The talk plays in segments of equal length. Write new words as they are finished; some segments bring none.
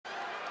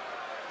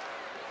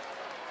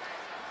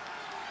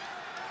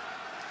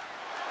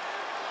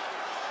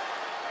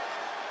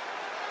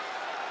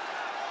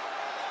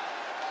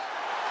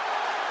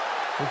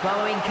The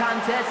following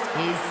contest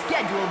is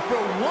scheduled for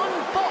one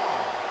fall.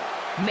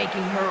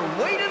 Making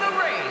her way to the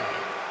ring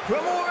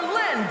from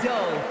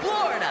Orlando,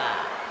 Florida.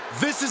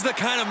 This is the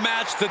kind of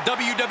match the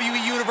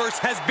WWE Universe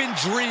has been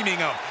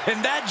dreaming of,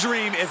 and that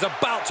dream is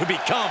about to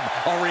become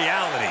a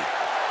reality.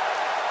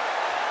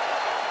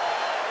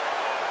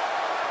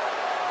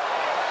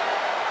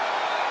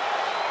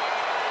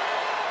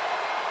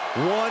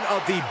 One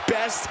of the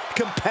best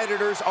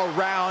competitors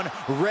around,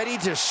 ready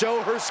to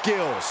show her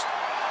skills.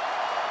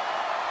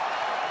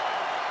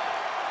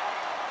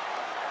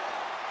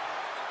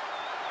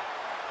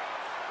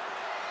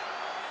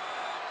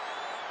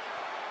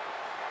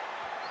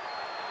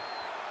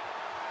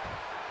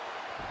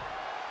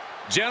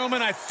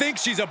 Gentlemen, I think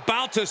she's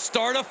about to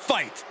start a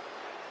fight.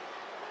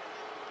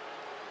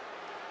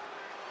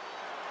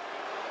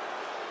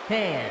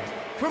 And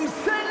from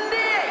San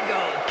Diego,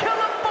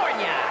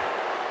 California.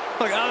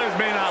 Look, others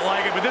may not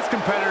like it, but this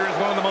competitor is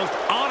one of the most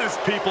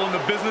honest people in the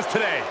business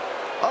today.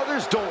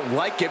 Others don't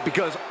like it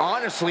because,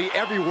 honestly,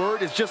 every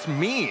word is just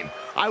mean.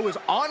 I was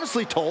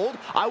honestly told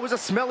I was a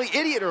smelly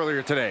idiot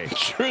earlier today.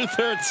 Truth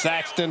hurts,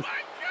 Saxton.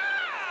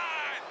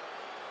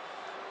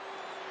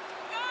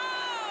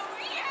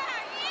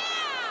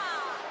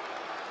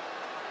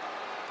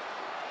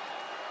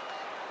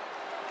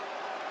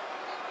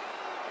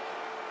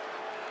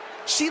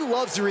 She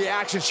loves the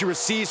reaction she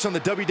receives from the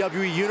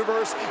WWE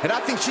Universe, and I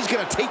think she's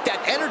going to take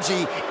that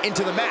energy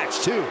into the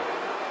match, too.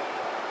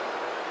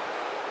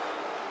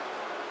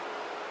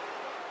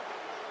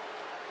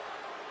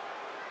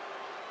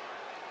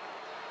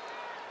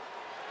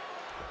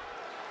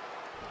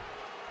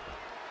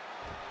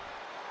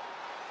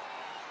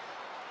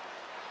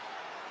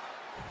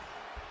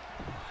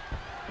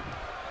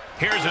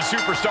 Here's a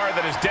superstar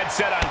that is dead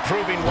set on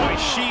proving why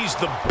she's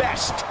the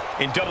best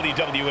in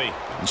WWE.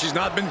 And she's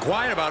not been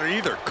quiet about it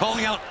either,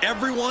 calling out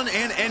everyone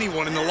and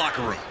anyone in the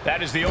locker room.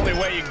 That is the only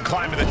way you can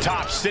climb to the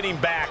top. Sitting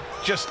back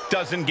just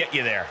doesn't get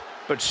you there.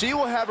 But she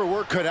will have her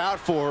work cut out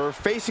for her,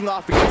 facing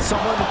off against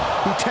someone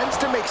who tends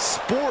to make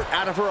sport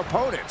out of her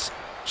opponents.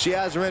 She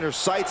has her in her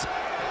sights.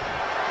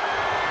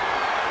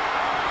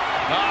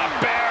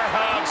 Bear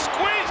hug,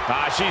 squeeze.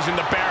 She's in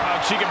the bear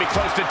hug. She can be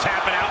close to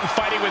tapping out and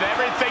fighting with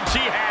everything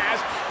she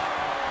has.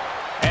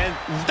 And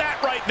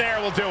that right there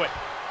will do it.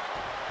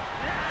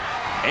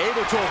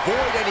 Able to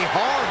avoid any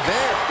harm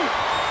there.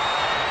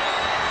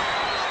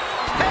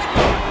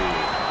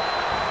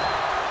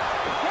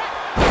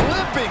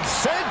 Flipping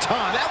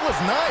senton. That was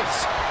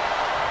nice.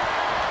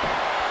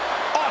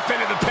 Off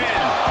into the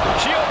pin.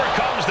 She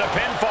overcomes the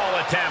pinfall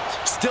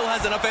attempt. Still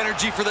has enough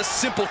energy for the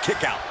simple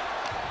kick out.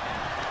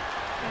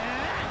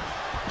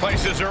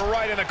 Places her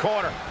right in the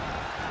corner.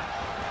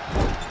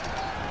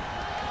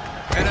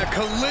 And a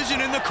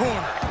collision in the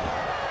corner.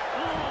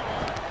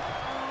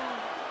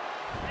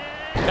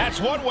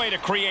 That's one way to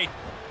create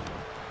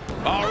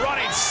a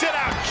running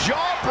sit-out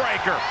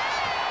jawbreaker.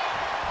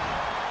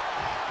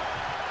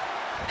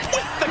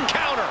 With the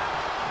counter.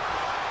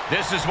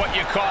 This is what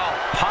you call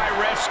high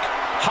risk,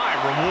 high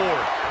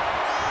reward.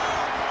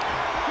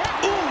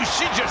 Ooh,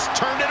 she just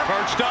turned it.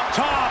 Perched up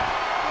top.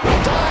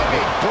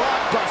 Diving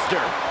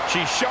blockbuster.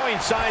 She's showing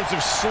signs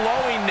of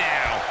slowing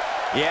now.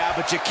 Yeah,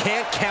 but you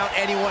can't count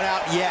anyone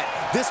out yet.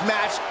 This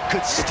match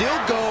could still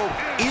go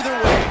either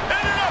way.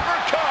 And an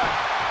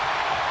uppercut.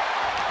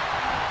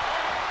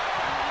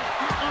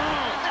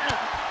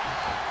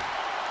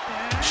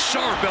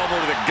 Sharp elbow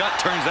to the gut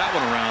turns that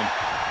one around.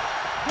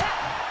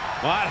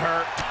 That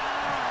hurt.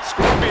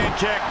 Scorpion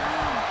kick.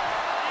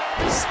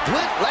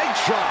 Split leg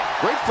drop.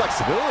 Great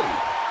flexibility.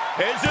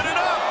 Is it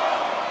enough?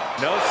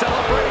 No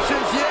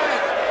celebrations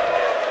yet.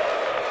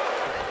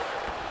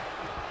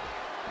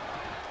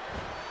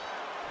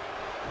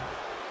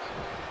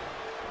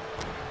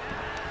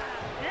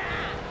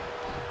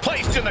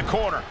 Placed in the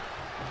corner.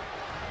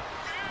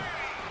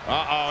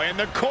 Uh-oh, in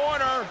the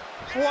corner.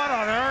 What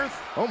on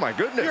earth? Oh, my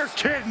goodness. You're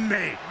kidding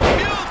me.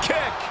 Mule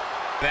kick.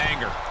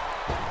 Anger.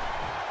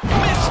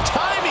 Missed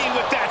timing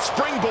with that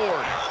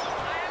springboard.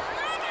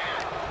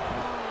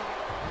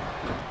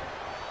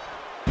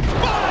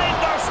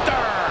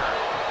 Spinebuster.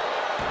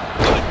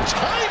 Good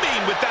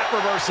timing with that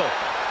reversal.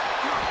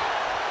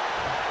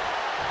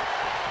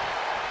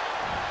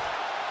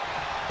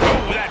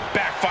 Oh, that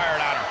backfired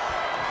on her.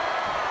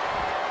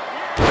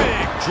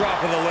 Big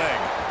drop of the leg.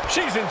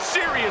 She's in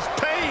serious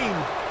pain.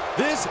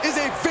 This is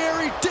a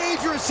very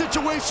dangerous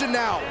situation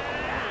now.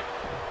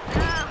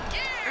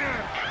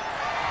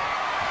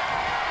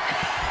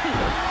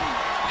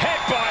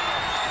 Headbutt.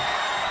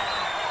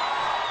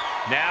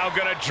 Now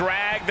gonna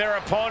drag their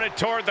opponent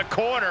toward the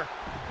corner.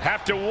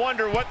 Have to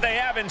wonder what they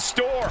have in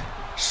store.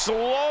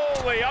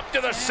 Slowly up to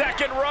the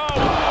second row.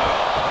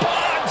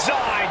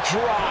 Bonsai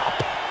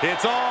drop.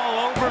 It's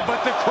all over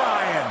but the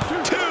crying.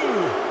 2.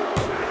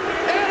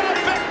 And a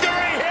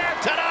victory here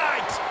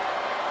tonight.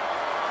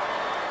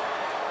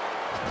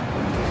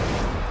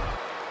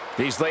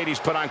 These ladies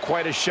put on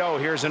quite a show.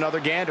 Here's another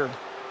gander.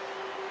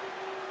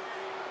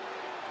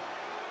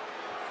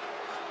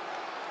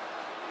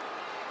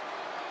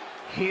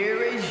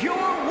 Here is your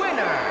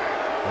winner,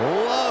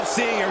 Love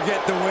seeing her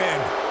get the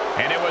win.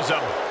 And it was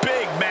a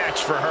big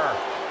match for her.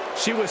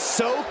 She was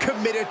so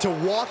committed to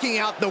walking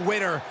out the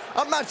winner.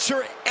 I'm not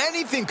sure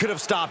anything could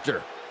have stopped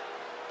her.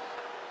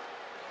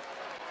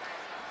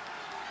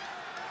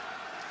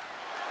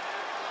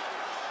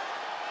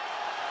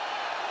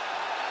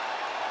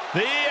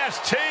 The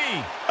EST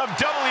of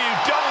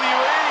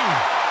WWE.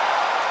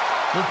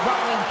 The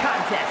following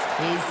contest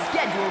is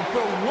scheduled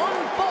for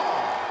one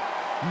fall.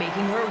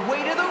 Making her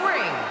way to the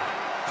ring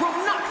from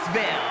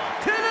Knoxville,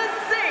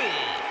 Tennessee,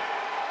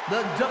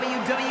 the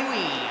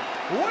WWE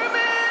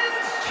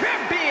Women's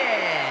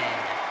Champion,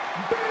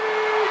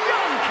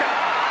 Bianca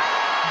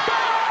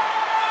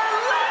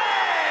Belair!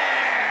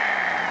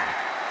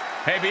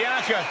 Hey,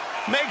 Bianca,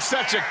 make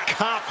such a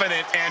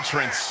confident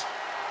entrance.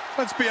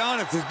 Let's be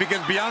honest, it's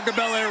because Bianca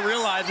Belair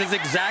realizes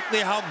exactly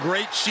how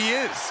great she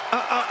is.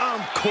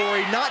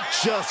 Corey, not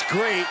just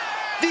great,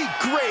 the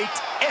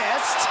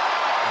greatest.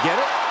 Get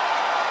it?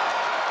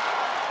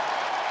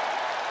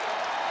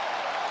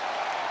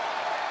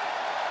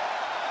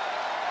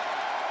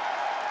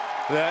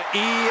 The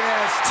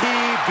EST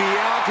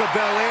Bianca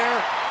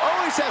Belair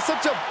always has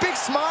such a big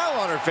smile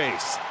on her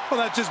face. Well,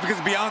 that's just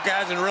because Bianca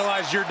hasn't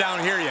realized you're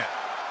down here yet.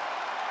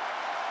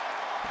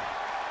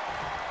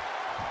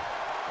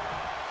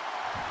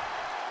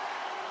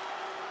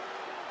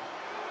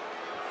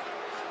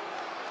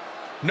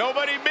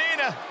 Nobody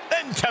meaner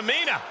than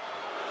Tamina.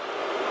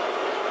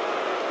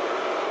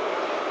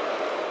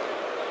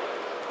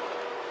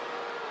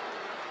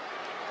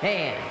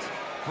 And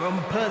from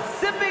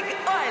Pacific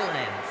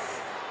Islands,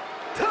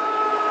 Tamina!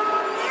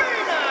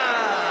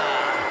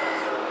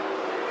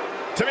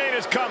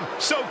 Tamina's come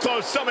so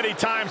close so many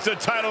times to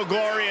title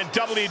glory in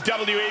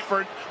WWE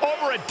for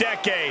over a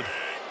decade.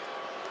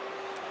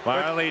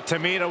 Finally,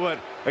 Tamina would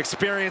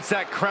experience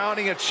that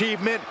crowning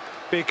achievement,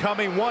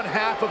 becoming one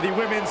half of the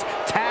women's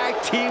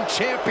tag team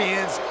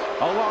champions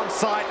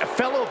alongside a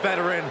fellow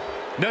veteran,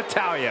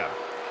 Natalya.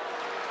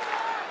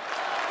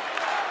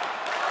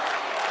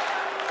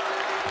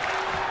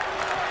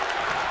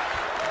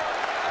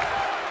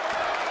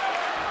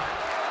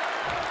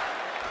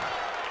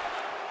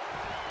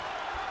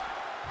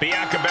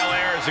 Bianca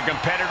Belair is a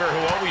competitor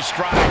who always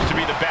strives to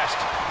be the best,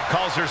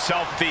 calls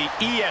herself the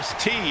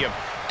EST of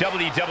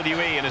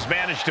WWE, and has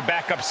managed to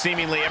back up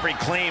seemingly every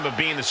claim of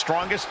being the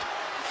strongest,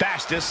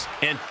 fastest,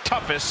 and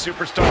toughest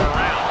superstar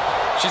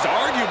around. She's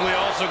arguably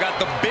also got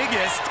the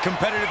biggest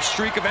competitive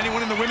streak of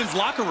anyone in the women's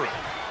locker room.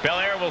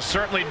 Belair will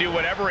certainly do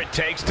whatever it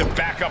takes to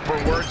back up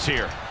her words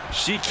here.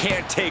 She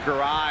can't take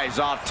her eyes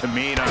off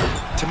Tamina.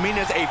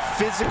 Tamina's a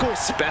physical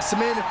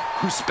specimen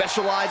who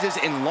specializes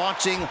in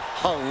launching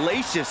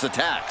hellacious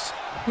attacks.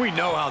 We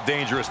know how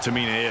dangerous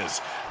Tamina is.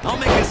 I'll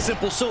make this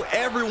simple so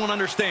everyone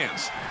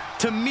understands.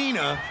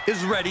 Tamina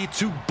is ready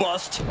to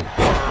bust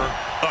her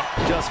up.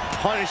 Just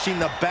punishing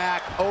the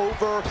back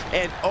over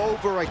and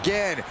over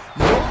again.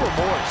 No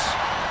remorse.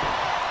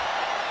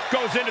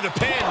 Goes into the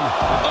pin.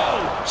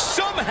 Oh,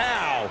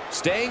 somehow.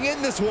 Staying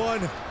in this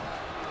one.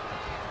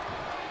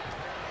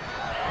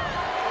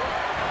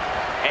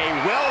 A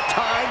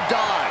well-timed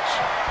dodge.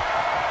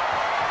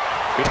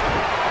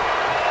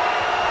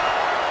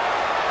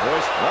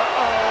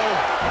 Uh-oh.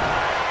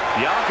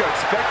 Bianca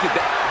expected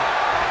that.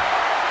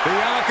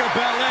 Bianca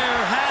Belair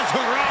has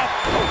her up.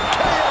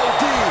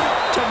 KOD.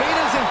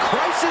 Tamina's in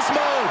crisis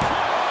mode.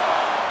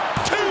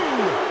 2.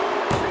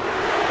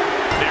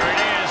 There it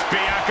is.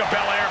 Bianca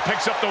Belair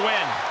picks up the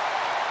win.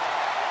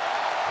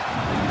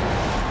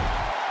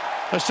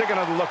 Let's take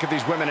another look at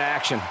these women in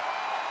action.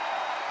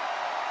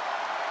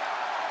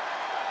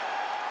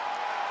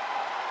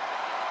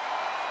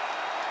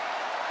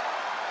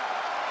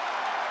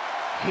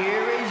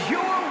 Here is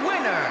your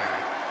winner,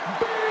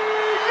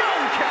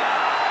 Bianca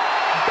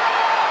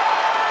Belair!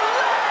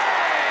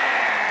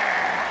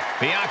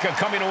 Bianca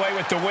coming away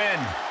with the win.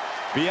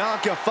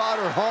 Bianca fought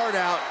her heart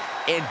out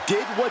and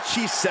did what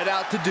she set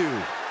out to do.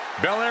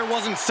 Belair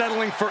wasn't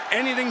settling for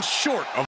anything short of